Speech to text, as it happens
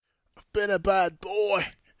been a bad boy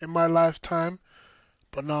in my lifetime,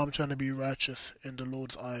 but now I'm trying to be righteous in the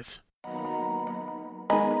Lord's eyes.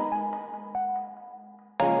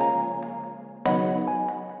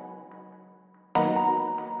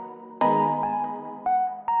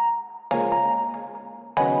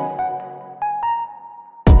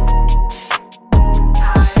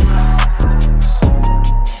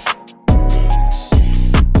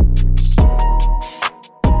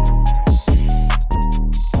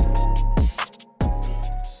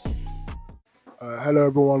 Hello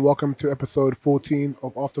everyone, welcome to episode 14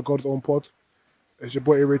 of After God's Own Pod. It's your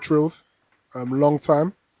boy Ray Trills, long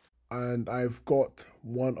time, and I've got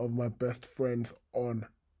one of my best friends on,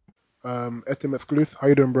 Etim Exclusive. How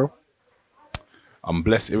you doing, bro? I'm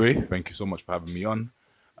blessed, Iri. Thank you so much for having me on.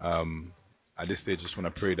 At this stage, I just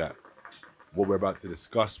want to pray that what we're about to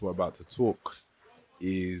discuss, we're about to talk,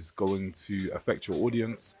 is going to affect your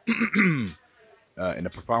audience in a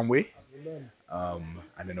profound way,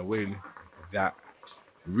 and in a way that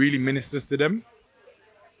really ministers to them.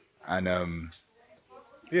 And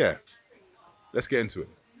yeah, let's get into it.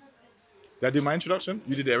 Did I do my introduction?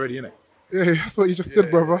 You did it already, innit? Yeah, that's what you just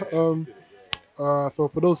did, brother. So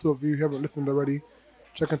for those of you who haven't listened already,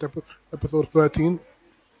 check into episode 13.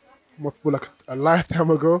 Must feel like a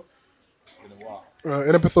lifetime ago. It's been a while.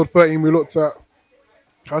 In episode 13, we looked at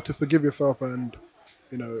how to forgive yourself and,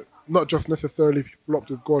 not just necessarily if you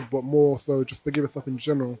flopped with God, but more so just forgive yourself in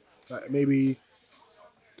general. Like maybe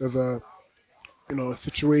there's a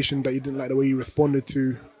situation that you didn't like the way you responded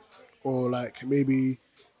to, or like maybe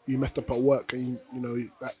you messed up at work and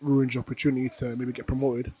that ruined your opportunity to maybe get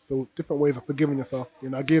promoted. So different ways of forgiving yourself.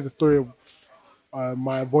 I gave the story of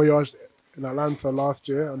my voyage in Atlanta last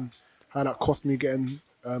year and how that cost me getting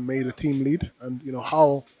made a team lead, and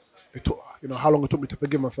how it took how long it took me to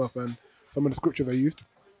forgive myself, and some of the scriptures I used.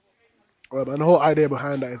 And the whole idea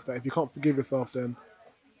behind that is that if you can't forgive yourself, then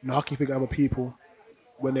how can you forgive other people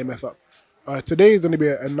when they mess up? Today is going to be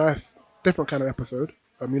a nice, different kind of episode.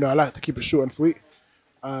 I like to keep it short and sweet.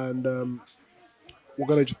 And we're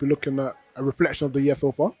going to just be looking at a reflection of the year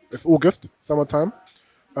so far. It's August, summertime.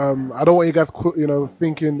 I don't want you guys,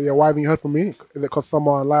 thinking, why haven't you heard from me? Is it because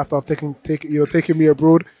someone laughed off taking me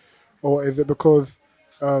abroad? Or is it because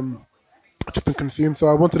I've just been consumed? So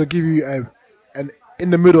I wanted to give you an in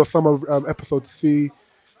the middle of summer episode to see,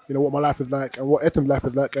 what my life is like and what Etim's life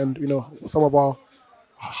is like, and, some of our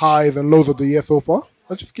highs and lows of the year so far.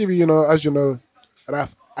 I'll just give you, as you know, a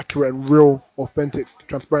nice, accurate and real, authentic,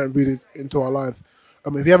 transparent view into our lives.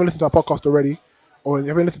 If you haven't listened to our podcast already, or if you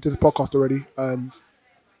haven't listened to this podcast already,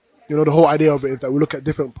 the whole idea of it is that we look at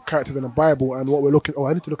different characters in the Bible, and what we're looking... Oh,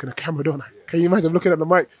 I need to look in the camera, don't I? Can you imagine looking at the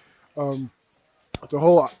mic? The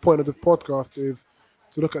whole point of this podcast is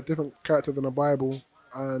to look at different characters in the Bible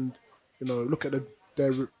and, look at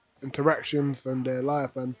their interactions and their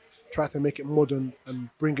life and try to make it modern and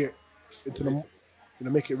bring it into the,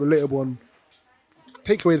 make it relatable and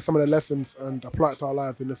take away some of the lessons and apply it to our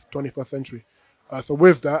lives in this 21st century. So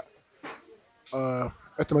with that,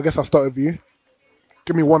 Etim, I guess I'll start with you.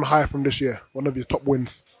 Give me one high from this year, one of your top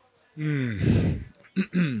wins.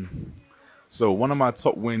 So one of my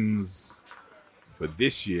top wins for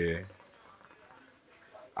this year,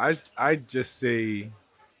 I just say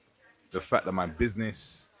the fact that my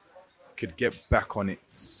business could get back on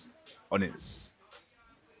its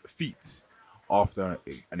feet after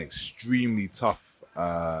an extremely tough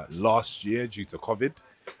last year due to COVID.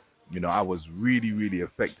 I was really, really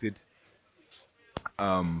affected.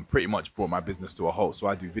 Pretty much brought my business to a halt. So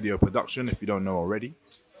I do video production, if you don't know already.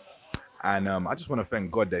 And I just want to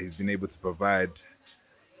thank God that he's been able to provide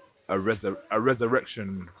a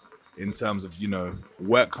resurrection in terms of,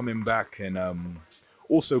 work coming back, and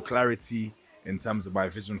also clarity in terms of my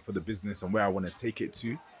vision for the business and where I want to take it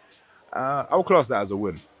to. I'll class that as a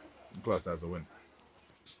win.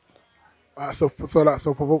 So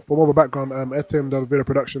for more of a background, Etim does video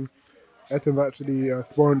production. Etim's actually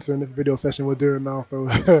sponsoring this video session we're doing now, so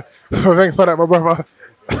thanks for that, my brother.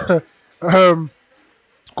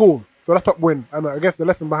 Cool. So that's top win, and I guess the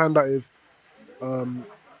lesson behind that is,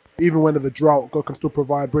 even when there's a drought, God can still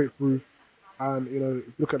provide breakthrough. And if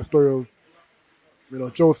you look at the story of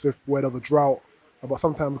Joseph, where there's a drought, but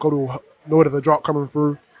sometimes God will know there's a drought coming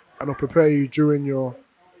through, and will prepare you during your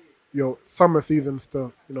summer seasons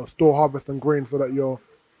to store harvest and grain, so that your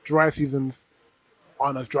dry seasons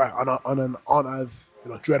aren't as dry, aren't as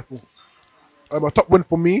dreadful. A top win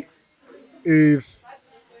for me is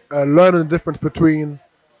learning the difference between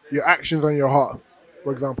your actions and your heart,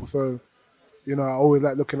 for example. So I always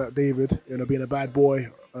like looking at David, being a bad boy,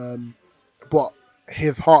 but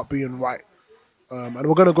his heart being right. And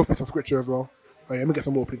we're gonna go through some scripture as well. Let me get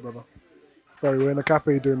some more, please, brother. Sorry, we're in a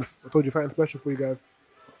cafe doing this. I told you something special for you guys.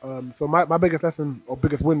 So my biggest lesson or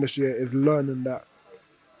biggest win this year is learning that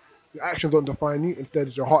your actions don't define you. Instead,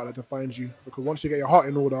 it's your heart that defines you. Because once you get your heart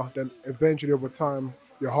in order, then eventually over time,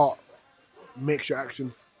 your heart makes your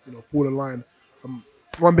actions, fall in line.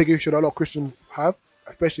 One big issue that a lot of Christians have,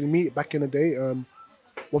 especially me back in the day,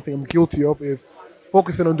 one thing I'm guilty of is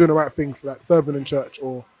focusing on doing the right things, like serving in church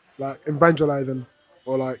or like evangelizing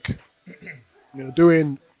or like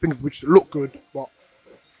doing things which look good but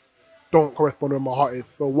don't correspond with where my heart is.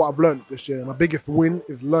 So what I've learned this year, my biggest win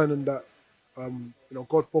is learning that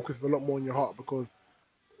God focuses a lot more on your heart, because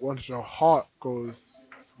once your heart goes,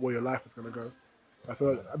 where your life is gonna go.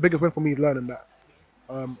 So the biggest win for me is learning that.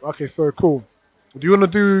 Okay, so cool. Do you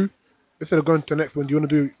want to do, instead of going to the next one, do you want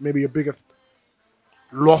to do maybe your biggest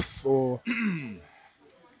loss or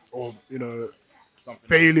Something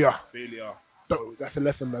failure? failure. That's a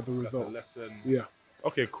lesson as a That's a result. lesson. Yeah.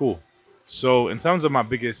 Okay, cool. So in terms of my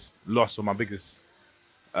biggest loss or my biggest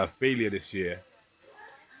failure this year,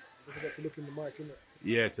 To look in the mic, innit?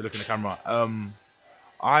 yeah, to look in the camera,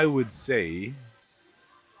 I would say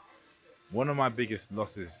one of my biggest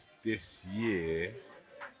losses this year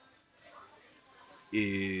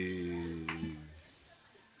is,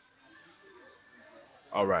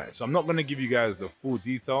 all right. So I'm not gonna give you guys the full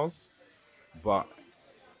details, but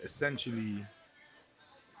essentially,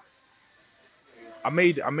 I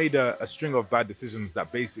made a string of bad decisions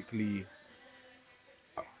that basically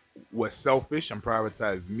were selfish and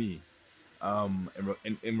prioritized me.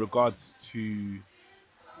 In regards to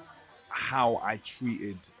how I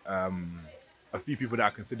treated a few people that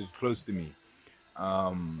I considered close to me.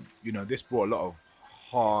 This brought a lot of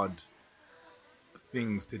hard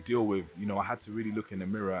things to deal with. I had to really look in the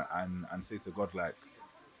mirror and say to God, like,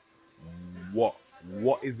 what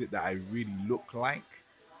is it that I really look like,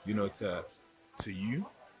 to you?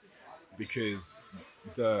 Because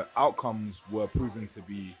the outcomes were proving to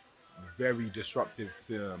be very disruptive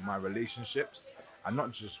to my relationships, and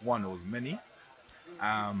not just one, it was many.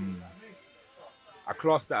 I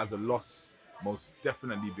classed that as a loss, most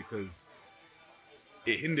definitely, because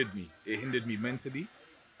it hindered me. It hindered me mentally,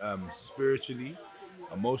 spiritually,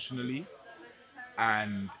 emotionally,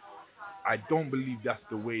 and I don't believe that's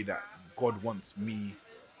the way that God wants me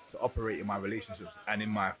to operate in my relationships and in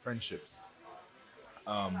my friendships,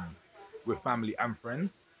 with family and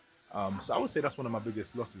friends. So I would say that's one of my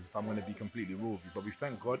biggest losses, if I'm going to be completely real with you. But we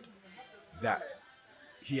thank God that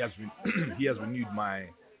He has He has renewed my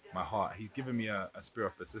heart. He's given me a spirit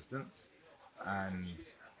of persistence, and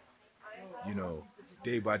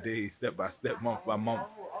day by day, step by step, month by month,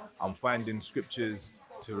 I'm finding scriptures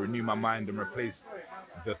to renew my mind and replace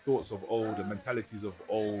the thoughts of old, the mentalities of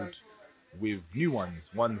old, with new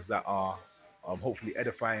ones that are hopefully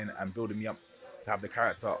edifying and building me up to have the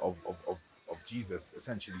character of Jesus,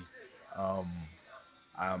 essentially. I'm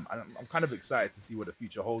kind of excited to see what the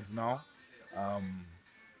future holds now,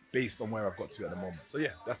 based on where I've got to at the moment. So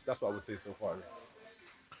yeah, that's what I would say so far.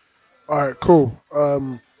 All right, cool.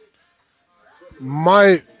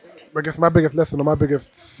 I guess my biggest lesson or my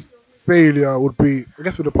biggest failure would be, I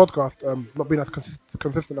guess, with the podcast, not being as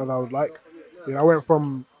consistent as I would like. I went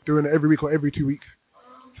from doing it every week or every 2 weeks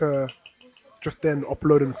to just then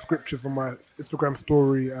uploading scriptures on my Instagram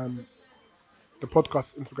story and the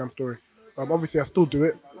podcast Instagram story. Obviously, I still do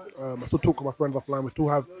it. I still talk with my friends offline. We still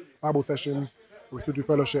have Bible sessions. We still do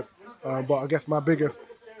fellowship. But I guess my biggest,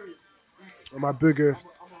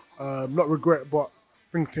 not regret, but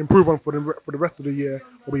thing to improve on for the rest of the year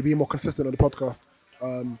will be being more consistent on the podcast.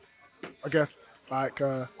 I guess like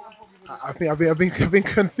I've been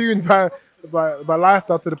consumed by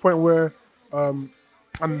lifestyle to the point where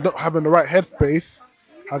and not having the right headspace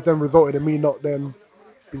has then resulted in me not then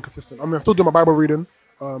being consistent. I mean, I still do my Bible reading,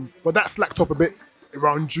 but that slacked off a bit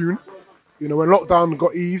around June. When lockdown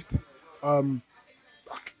got eased,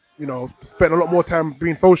 spent a lot more time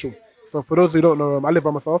being social. So for those who don't know, I live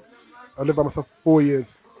by myself. I lived by myself for 4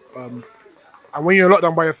 years. And when you're locked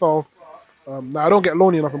down by yourself, now I don't get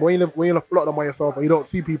lonely enough, but when you're locked down by yourself and you don't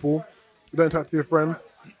see people, you don't interact with your friends,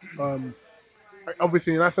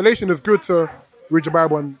 obviously in isolation it's good to read your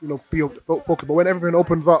Bible and be focused. But when everything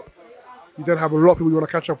opens up, you then have a lot of people you want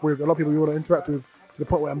to catch up with, a lot of people you want to interact with, to the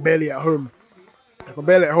point where I'm barely at home. If I'm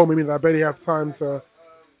barely at home, it means I barely have time to,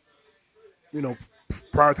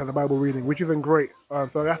 prioritize the Bible reading, which isn't great.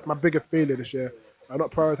 So that's my biggest failure this year. I'm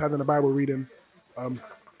not prioritizing the Bible reading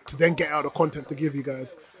to then get out the content to give you guys.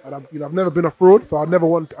 And I've never been a fraud, so I never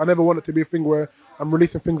want it to be a thing where I'm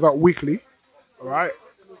releasing things out weekly. All right,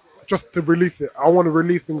 just to release it. I want to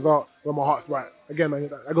release things out where my heart's right. Again,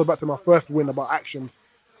 I go back to my first win about actions.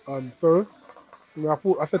 So You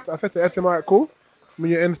know, I said to Etim, all right, cool.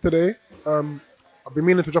 When your ends today, I've been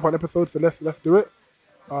meaning to drop an episode, so let's do it.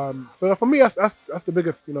 So for me, that's the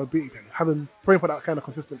biggest, having praying for that kind of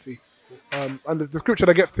consistency. And the scripture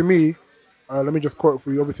that gets to me, let me just quote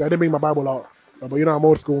for you. Obviously, I didn't bring my Bible out, but I'm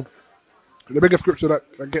old school. The biggest scripture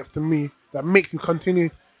that gets to me, that makes me continue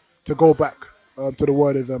to go back to the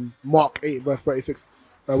word is Mark 8 verse 36,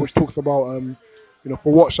 which talks about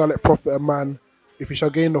for what shall it profit a man if he shall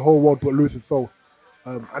gain the whole world but lose his soul.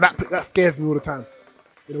 And that scares me all the time.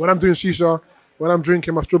 When I'm doing shisha, when I'm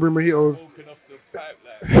drinking my strawberry mojitos. Walking off the pipe,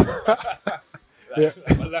 Yeah.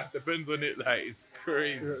 my life depends on it. Like it's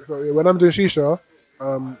crazy. So when I'm doing shisha,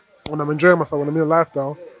 when I'm enjoying myself, when I'm in a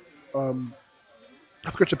lifestyle,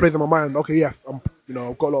 that scripture plays in my mind. Okay, yes, I've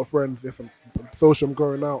got a lot of friends. Yes, I'm social. I'm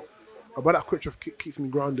going out, but that scripture keeps me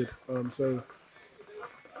grounded. So,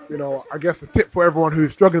 I guess the tip for everyone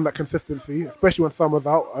who's struggling with that consistency, especially when summer's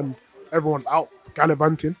out and everyone's out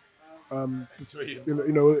gallivanting, one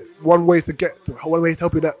way to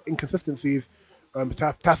help you with that inconsistency is to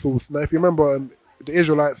have tassels. Now, if you remember, the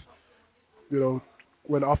Israelites,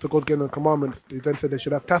 when after God gave them the commandments, they then said they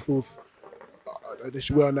should have tassels they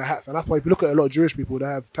should wear on their hats. And that's why if you look at a lot of Jewish people, they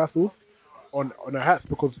have tassels on their hats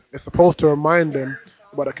because it's supposed to remind them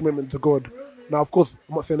about their commitment to God. Now, of course,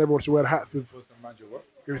 I'm not saying everyone should wear the hats. It's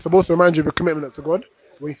supposed to remind you of your commitment to God.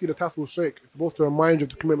 When you see the tassels shake, it's supposed to remind you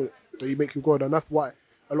of the commitment that you make with God. And that's why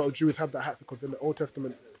a lot of Jews have that hat, because in the Old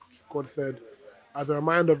Testament, God said, as a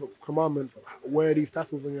reminder of commandments, wear these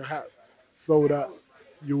tassels on your hats so that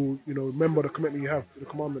you remember the commitment you have to the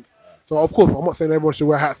commandments. So of course, I'm not saying everyone should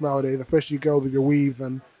wear hats nowadays, especially girls with your weaves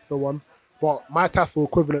and so on. But my tassel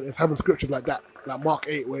equivalent is having scriptures like that, like Mark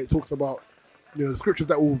 8, where it talks about scriptures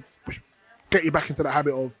that will get you back into the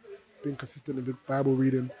habit of being consistent with your Bible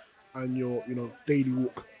reading and your daily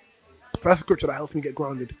walk. So that's a scripture that helps me get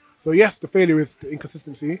grounded. So yes, the failure is the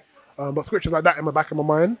inconsistency, but scriptures like that in the back of my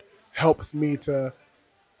mind helps me to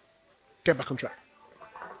get back on track.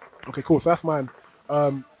 Okay, cool. So that's mine.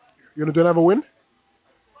 You wanna do another win?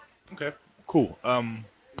 Okay, cool.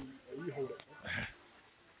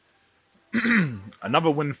 Another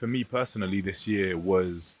win for me personally this year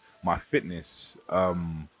was my fitness.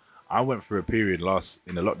 I went through a period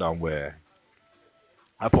in the lockdown where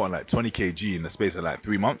I put on like 20 kg in the space of like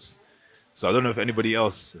 3 months. So I don't know if anybody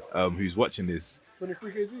else who's watching this,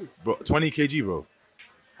 23 kg. bro, 20 kg, bro.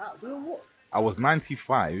 How? Doing what? I was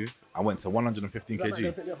 95. I went to 115 That might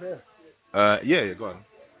kg. pick me up here. Yeah, go on.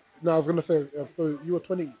 No, I was gonna say. So you were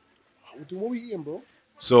 20. What were you eating, bro?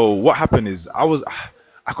 So what happened is I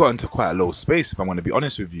got into quite a low space, if I'm going to be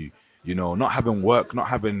honest with you. Not having work, not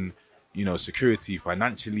having, security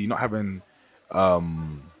financially, not having, I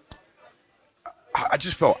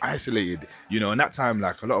just felt isolated. In that time,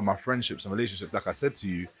 like a lot of my friendships and relationships, like I said to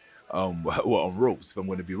you, were on ropes, if I'm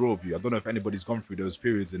going to be real with you. I don't know if anybody's gone through those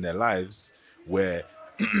periods in their lives where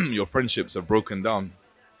your friendships are broken down,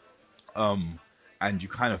 and you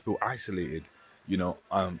kind of feel isolated.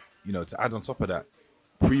 To add on top of that,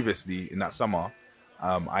 previously in that summer,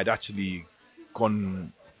 I'd actually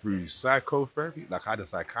gone through psychotherapy. Like I had a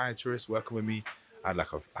psychiatrist working with me. I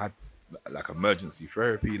had like emergency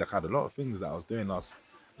therapy. Like I had a lot of things that I was doing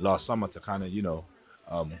last summer to kind of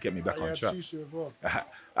get me back on track. Shisha as well.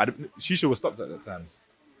 Shisha was stopped at the times,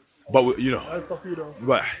 but That's fuck you though.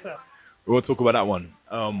 but we'll talk about that one.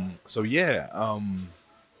 So yeah,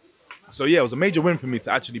 it was a major win for me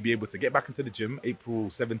to actually be able to get back into the gym. April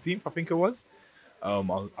 17th, I think it was.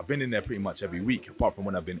 I've been in there pretty much every week, apart from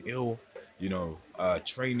when I've been ill.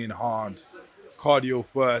 Training hard, cardio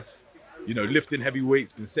first. Lifting heavy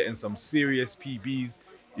weights. Been setting some serious PBs.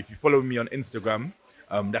 If you follow me on Instagram,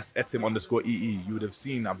 that's etim_ee. You would have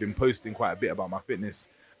seen I've been posting quite a bit about my fitness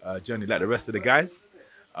journey, like the rest of the guys.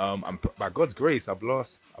 And by God's grace, I've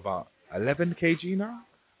lost about 11 kg now.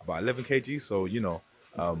 About 11 kg. So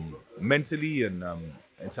mentally and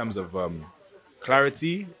in terms of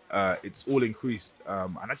clarity, it's all increased,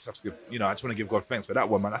 and I just have to give, I just want to give God thanks for that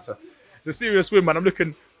one, man. It's a serious win, man. I'm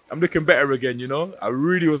looking better again. I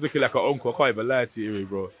really was looking like an uncle. I can't even lie to you,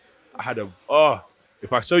 bro. I had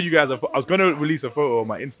if I show you guys, I was gonna release a photo on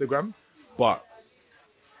my Instagram, but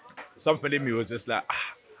something in me was just like,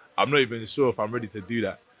 I'm not even sure if I'm ready to do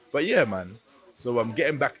that. But yeah, man. So I'm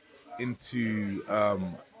getting back into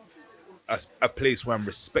a place where I'm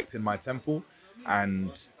respecting my temple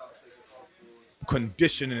and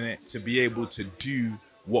conditioning it to be able to do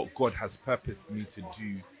what God has purposed me to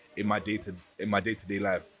do in my day-to-day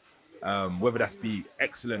life. Whether that's be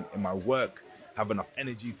excellent in my work, have enough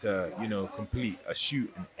energy to complete a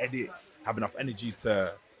shoot and edit, have enough energy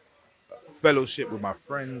to fellowship with my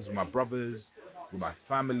friends, with my brothers, with my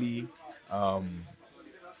family,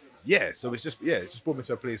 Yeah, so it's just brought me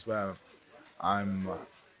to a place where I'm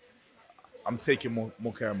I'm taking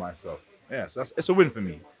more care of myself. Yeah, so it's a win for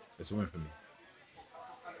me. It's a win for me.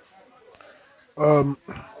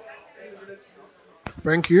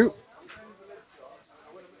 Thank you.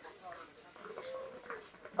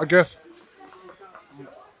 I guess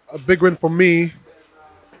a big win for me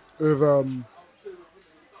is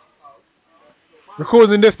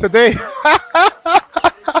recording this today.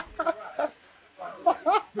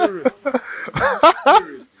 Serious.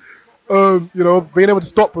 Being able to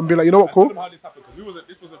stop and be like, you know what, cool. How this happened because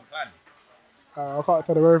this wasn't planned. I can't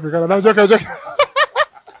tell them everything. No, I'm joking. I'm joking.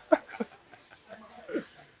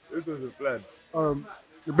 This wasn't planned.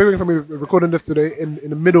 The big thing for me is recording this today in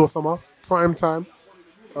the middle of summer, prime time.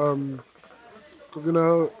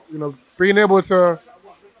 'Cause, being able to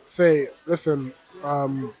say, listen,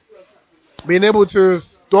 being able to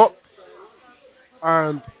stop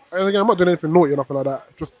and again, I'm not doing anything naughty or nothing like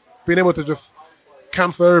that. Just being able to just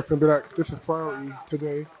cancel everything and be like, this is priority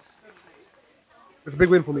today. It's a big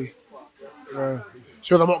win for me.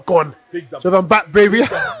 Shows I'm not gone. Big dub. Shows I'm back, baby.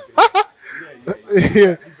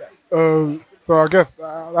 Yeah. So I guess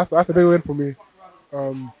that's a big win for me.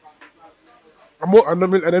 And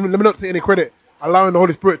then let me not take any credit. Allowing the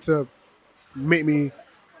Holy Spirit to make me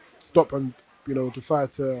stop and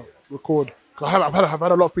decide to record. 'Cause I've had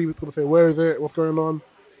a lot of free people say, "Where is it? What's going on?"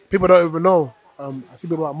 People don't even know. I see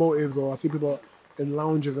people at motives or I see people in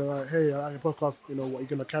lounges and like, "Hey, I like your podcast. What are you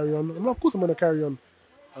gonna carry on?" And of course, I'm gonna carry on.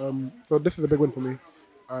 So this is a big win for me,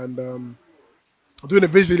 and doing it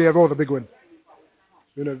visually as well is a big win.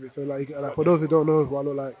 So like for those who don't know who I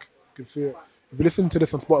look like, you can see it. If you listen to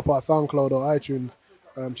this on Spotify, SoundCloud, or iTunes,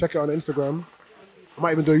 check it on Instagram. I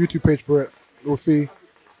might even do a YouTube page for it. We'll see.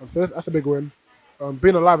 So that's a big win.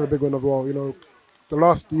 Being alive is a big win as well. The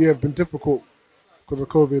last year has been difficult because of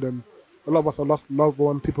COVID, and a lot of us have lost loved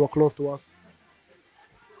ones. People are close to us.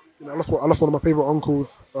 I lost one of my favorite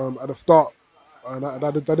uncles at the start, and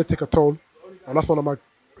that did take a toll. I lost one of my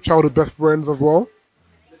childhood best friends as well.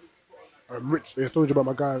 Rich, they told you about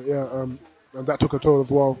my guy, yeah, and that took a toll as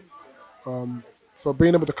well. So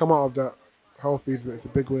being able to come out of that healthy is a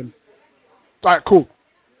big win. All right, cool.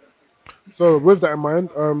 So with that in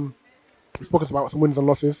mind, we spoke about some wins and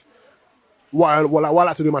losses. What I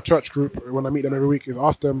like to do in my church group when I meet them every week is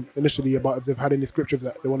ask them initially about if they've had any scriptures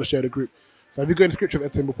that they want to share the group. So have you got any scriptures,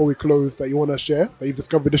 Etin, before we close that you want to share that you've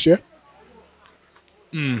discovered this year?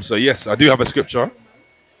 So yes, I do have a scripture.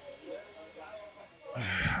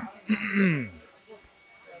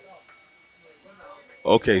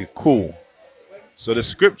 Okay, cool. So the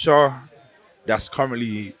scripture that's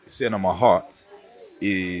currently sitting on my heart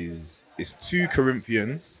is 2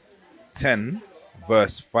 Corinthians 10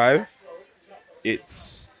 verse 5. And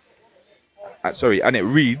it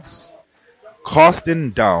reads,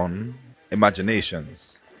 casting down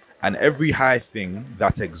imaginations and every high thing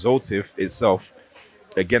that exalteth itself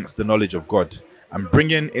against the knowledge of God, and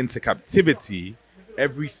bringing into captivity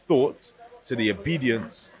every thought to the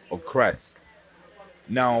obedience of Christ.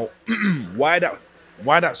 Now, why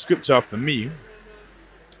that scripture for me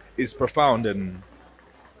is profound and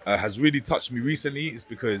has really touched me recently is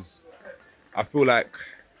because I feel like,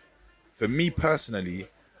 for me personally,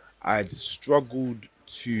 I'd struggled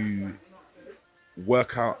to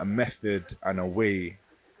work out a method and a way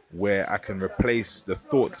where I can replace the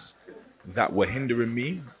thoughts that were hindering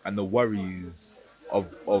me and the worries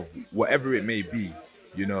of whatever it may be.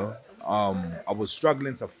 I was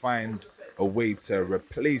struggling to find a way to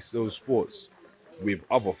replace those thoughts with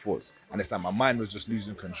other thoughts, and it's like my mind was just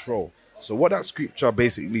losing control. So what that scripture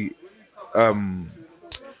basically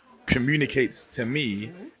communicates to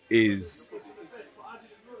me is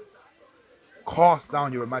cast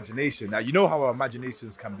down your imagination. Now, you know how our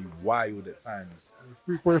imaginations can be wild at times.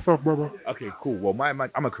 Speak for yourself, brother. Okay, cool. Well,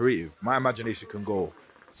 I'm a creative. My imagination can go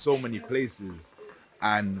so many places,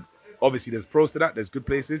 and obviously there's pros to that. There's good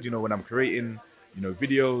places. When I'm creating,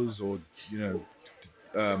 videos or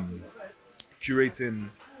curating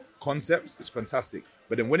concepts, it's fantastic.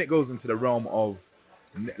 But then when it goes into the realm of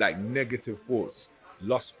like negative thoughts,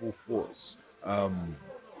 lustful thoughts,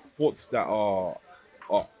 thoughts that are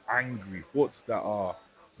angry, thoughts that are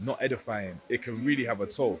not edifying, it can really have a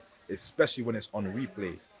toll, especially when it's on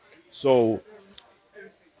replay. So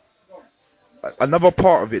another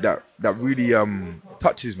part of it that really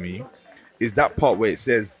touches me is that part where it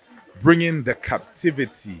says bringing the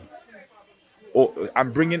captivity, or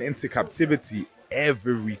I'm bringing into captivity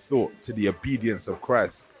every thought to the obedience of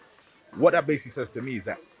Christ. What that basically says to me is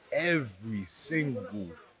that every single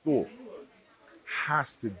thought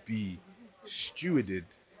has to be stewarded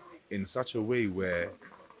in such a way where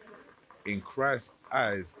in Christ's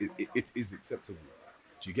eyes, it is acceptable.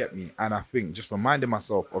 Do you get me? And I think just reminding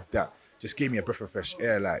myself of that just gave me a breath of fresh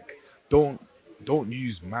air. Like, don't don't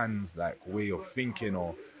use man's like way of thinking,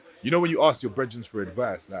 or when you ask your brethren for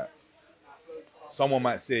advice, like someone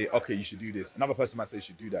might say, okay, you should do this. Another person might say you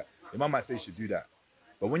should do that. Your mom might say you should do that.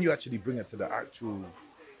 But when you actually bring it to the actual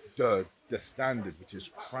the standard, which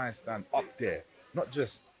is Christ stand up there, not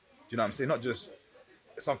just, do you know what I'm saying? Not just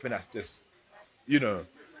something that's just, you know,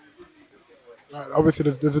 Obviously,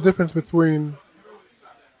 there's a difference between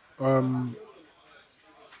a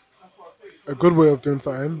good way of doing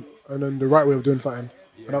something and then the right way of doing something.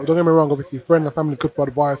 And don't get me wrong, obviously, friends and family is good for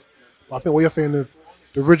advice. But I think what you're saying is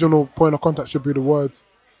the original point of contact should be the words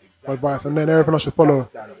of advice, and then everything else should follow.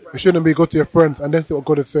 It shouldn't be go to your friends and then see what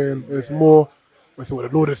God is saying. It's more see what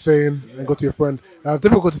the Lord is saying and go to your friend. Now, it's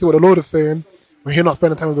difficult to see what the Lord is saying when you're not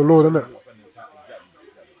spending time with the Lord, isn't it?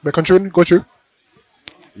 But continue, go through.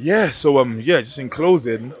 yeah. So yeah. Just in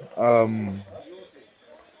closing, the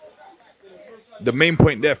main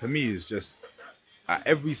point there for me is just at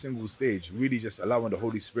every single stage, really just allowing the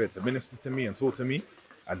Holy Spirit to minister to me and talk to me,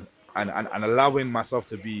 and and allowing myself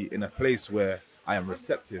to be in a place where I am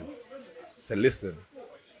receptive to listen.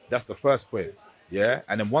 That's the first point. Yeah.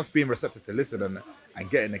 And then once being receptive to listen and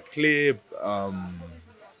getting a clear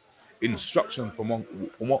instruction from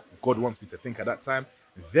what God wants me to think at that time,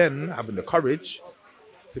 then having the courage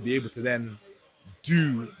to be able to then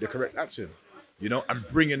do the correct action, and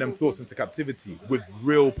bringing them thoughts into captivity with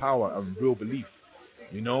real power and real belief,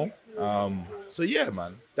 you know. So yeah,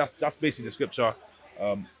 man, that's basically the scripture.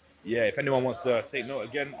 Yeah, if anyone wants to take note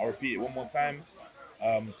again, I'll repeat it one more time.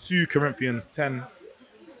 2 Corinthians 10,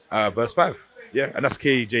 verse 5. Yeah, and that's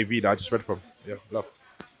KJV that I just read from. Yeah, love.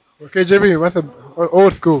 Okay, JB, that's a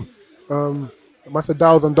old school. That's a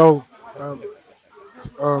dolls and dolls.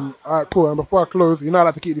 All right, cool. And before I close, I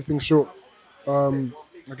like to keep these things short. I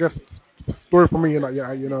guess the story for me,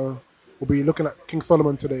 yeah, we'll be looking at King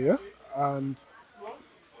Solomon today, yeah. And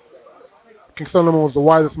King Solomon was the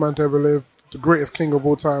wisest man to ever live, the greatest king of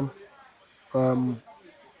all time,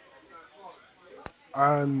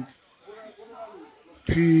 and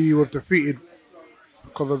he was defeated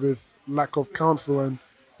because of his lack of counsel and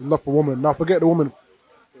his love for women. Now, forget the woman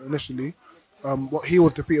initially. What he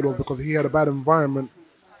was defeated was because he had a bad environment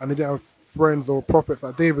and he didn't have friends or prophets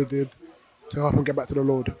like David did to help him get back to the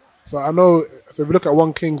Lord. So I know. So if you look at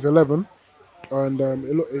 1 Kings 11, and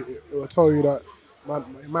it will tell you that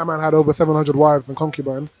my man had over 700 wives and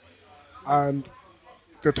concubines, and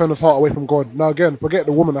to turn his heart away from God. Now again, forget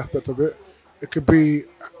the woman aspect of it. It could be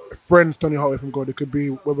friends turning your heart away from God. It could be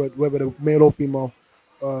whether the male or female.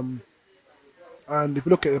 And if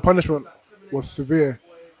you look at it, the punishment was severe.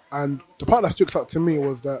 And the part that sticks out to me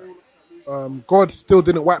was that God still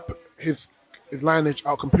didn't wipe his lineage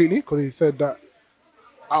out completely, because he said that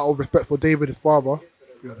out of respect for David, his father,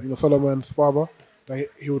 Solomon's father, that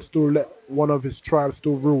he would still let one of his tribes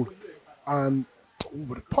still rule. And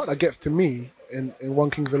the part that gets to me in 1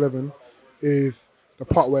 Kings 11 is the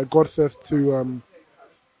part where God says to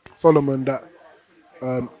Solomon that,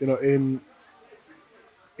 in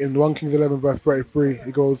 1 Kings 11 verse 33,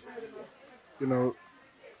 he goes, you know,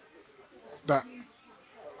 that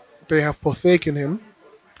they have forsaken him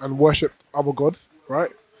and worshipped other gods,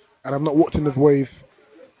 right? And have not walked in his ways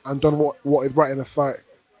and done what is right in his sight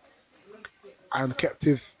and kept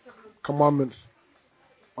his commandments,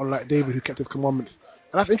 unlike David, who kept his commandments.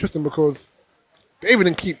 And that's interesting because David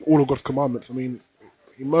didn't keep all of God's commandments. I mean,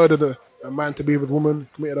 he murdered a man to be with a woman,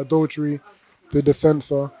 committed adultery, did the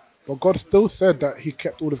censer, but God still said that he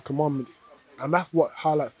kept all his commandments. And that's what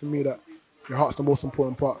highlights to me that your heart's the most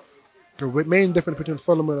important part. The main difference between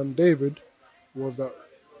Solomon and David was that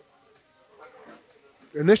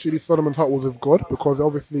initially Solomon's heart was with God, because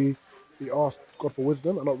obviously he asked God for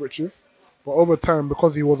wisdom and not riches. But over time,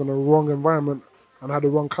 because he was in a wrong environment and had the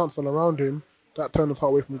wrong counsel around him, that turned his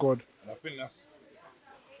heart away from God. And I think that's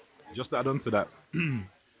just to add on to that.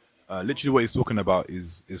 Literally, what he's talking about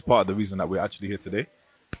is part of the reason that we're actually here today.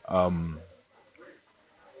 Obviously,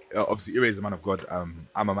 Ire is a man of God.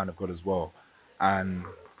 I'm a man of God as well, and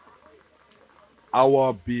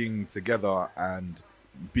our being together and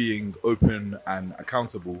being open and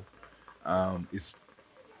accountable is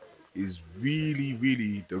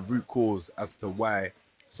really the root cause as to why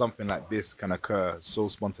something like this can occur so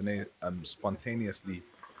spontaneously,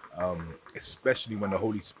 especially when the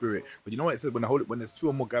Holy Spirit. But you know what it says, when there's two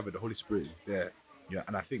or more gathered, the Holy Spirit is there. Yeah,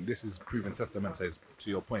 and I think this is proven testament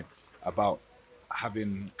to your point about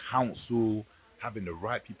having counsel, having the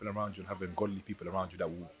right people around you, and having godly people around you that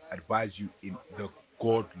will advise you in the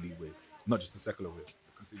godly way, not just the secular way.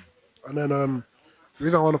 Continue. And then The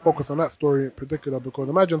reason I want to focus on that story in particular because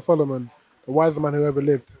imagine Solomon, the wisest man who ever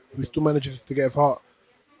lived, who still manages to get his heart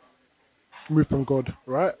removed from God,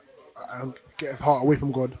 right, and get his heart away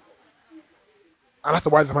from God. And that's the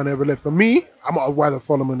wisest man who ever lived. For me, I'm not as wise as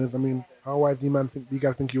Solomon is. I mean, how wise do you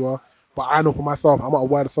guys think you are? But I know for myself, I'm not as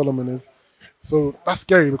wise as Solomon is. So that's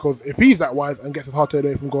scary because if he's that wise and gets his heart turned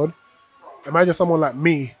away from God, imagine someone like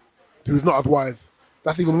me who's not as wise.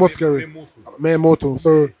 That's even more scary. Mere mortal.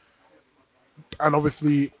 So, and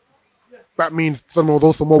obviously, that means Solomon was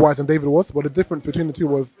also more wise than David was. But the difference between the two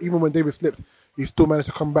was even when David slipped, he still managed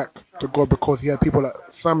to come back to God because he had people like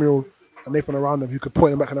Samuel and Nathan around him who could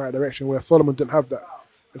point him back in the right direction, where Solomon didn't have that.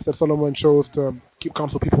 Instead, Solomon chose to keep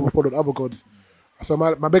counsel with people who followed other gods. So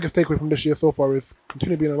my biggest takeaway from this year so far is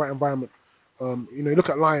continue being in the right environment. You look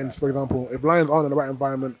at lions, for example. If lions aren't in the right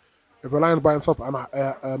environment, if a lion's by himself,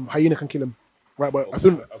 a hyena can kill him, right? But as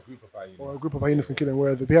soon or a group of hyenas can kill him.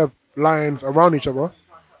 Whereas if you have lions around each other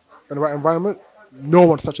in the right environment, no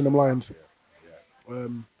one's touching them lions.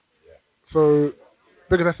 So,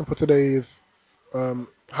 biggest lesson for today is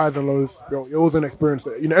highs and lows. You're always going to experience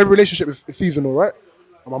it. Every relationship is seasonal, right?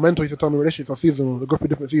 And my mentor used to tell me relationships are seasonal. They go through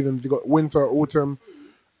different seasons. You got winter, autumn,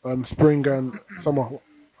 spring, and summer,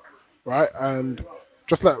 right? And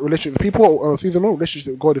just like relationships, people are seasonal.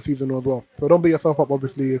 Relationships with God is seasonal as well. So don't beat yourself up.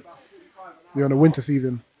 Obviously, if you're in a winter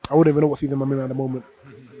season, I wouldn't even know what season I'm in at the moment.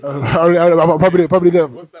 I'm probably there.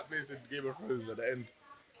 What's that place in Game of Thrones at the end?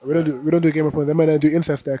 We don't do Game of Thrones. They might do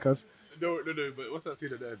incest there, cuz. No. But what's that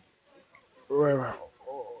scene at the end? Right.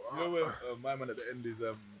 You know where my man at the end is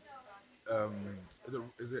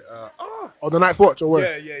is it Oh, the Night's Watch or what?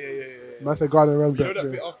 yeah. That's a Garden Realms You know bit. that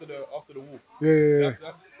Yeah. bit after the wall. Yeah. That's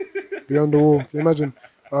Beyond the wall. Can you imagine?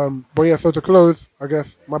 But yeah, so to close, I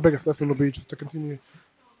guess my biggest lesson will be just to continue,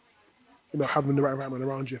 having the right environment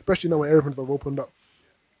around you, especially now when everything's all opened up.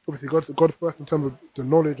 Obviously, God first in terms of the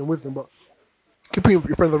knowledge and wisdom, but keeping your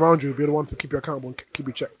friends around you, be the ones to keep you accountable and keep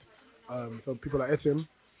you checked. So people like Etim,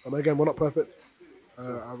 again, we're not perfect. I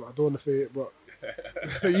don't want to say it, but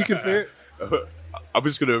you can say it. I'm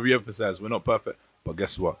just going to re-emphasize, we're not perfect, but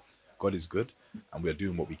guess what? God is good, and we're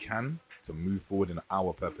doing what we can to move forward in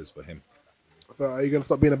our purpose for Him. So are you going to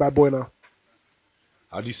stop being a bad boy now?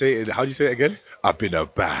 How do you say it again? I've been a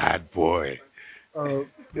bad boy. Well,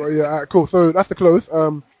 yeah, all right, cool. So that's the close.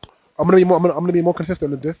 I'm gonna be more. I'm gonna be more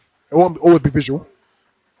consistent with this. It won't always be visual.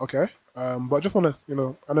 Okay. But I just want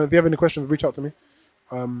to, and if you have any questions, reach out to me.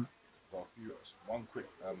 One quick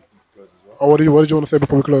thing to close as well. Oh, what did you want to say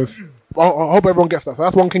before we close? I hope everyone gets that. So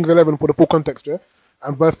that's 1 Kings 11 for the full context, yeah?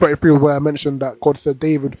 And verse 33 where I mentioned that God said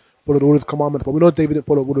David followed all his commandments, but we know David didn't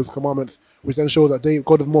follow all his commandments, which then shows that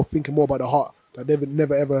God is thinking more about the heart, that David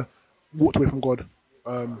never ever walked away from God.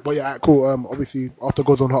 But yeah, cool. Obviously, after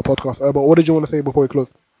God's on Heart podcast. But what did you want to say before we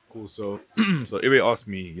close? Cool. So, Iri asked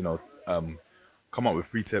me, come up with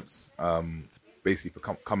 3 tips, basically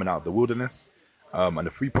for coming out of the wilderness. And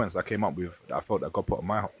the 3 points I came up with that I felt that God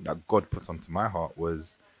put onto my heart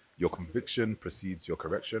was your conviction precedes your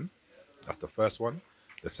correction. That's the first one.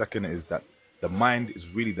 The second is that the mind is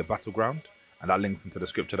really the battleground, and that links into the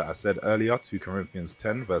scripture that I said earlier, 2 Corinthians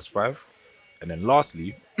 10 verse 5. And then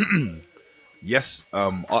lastly, yes,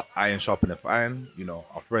 iron sharpeneth iron.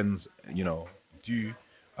 Our friends, do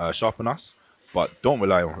sharpen us, but don't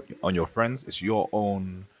rely on your friends. It's your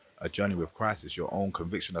own journey with Christ. It's your own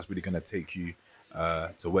conviction that's really going to take you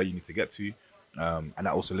to where you need to get to. And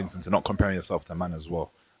that also links into not comparing yourself to man as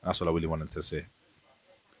well. And that's what I really wanted to say.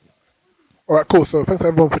 All right, cool. So thanks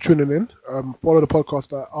everyone for tuning in. Follow the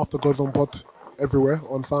podcast at After God's On Pod everywhere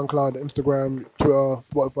on SoundCloud, Instagram, Twitter,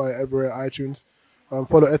 Spotify, everywhere, iTunes.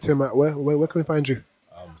 Follow Etim at where can we find you?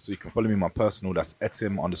 So you can follow me on my personal, that's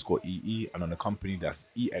Etim_EE, and on the company, that's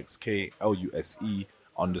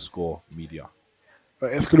EXKLUSE_media.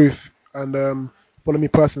 Exclusive. And follow me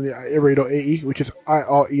personally at ire.ae, which is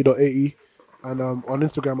IRE.ae. And on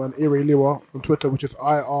Instagram, and Ire Liwa. On Twitter, which is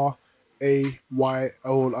IRAYLIWA.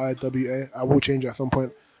 I will change it at some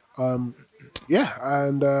point. And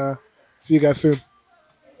see you guys soon.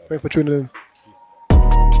 Thanks for tuning in.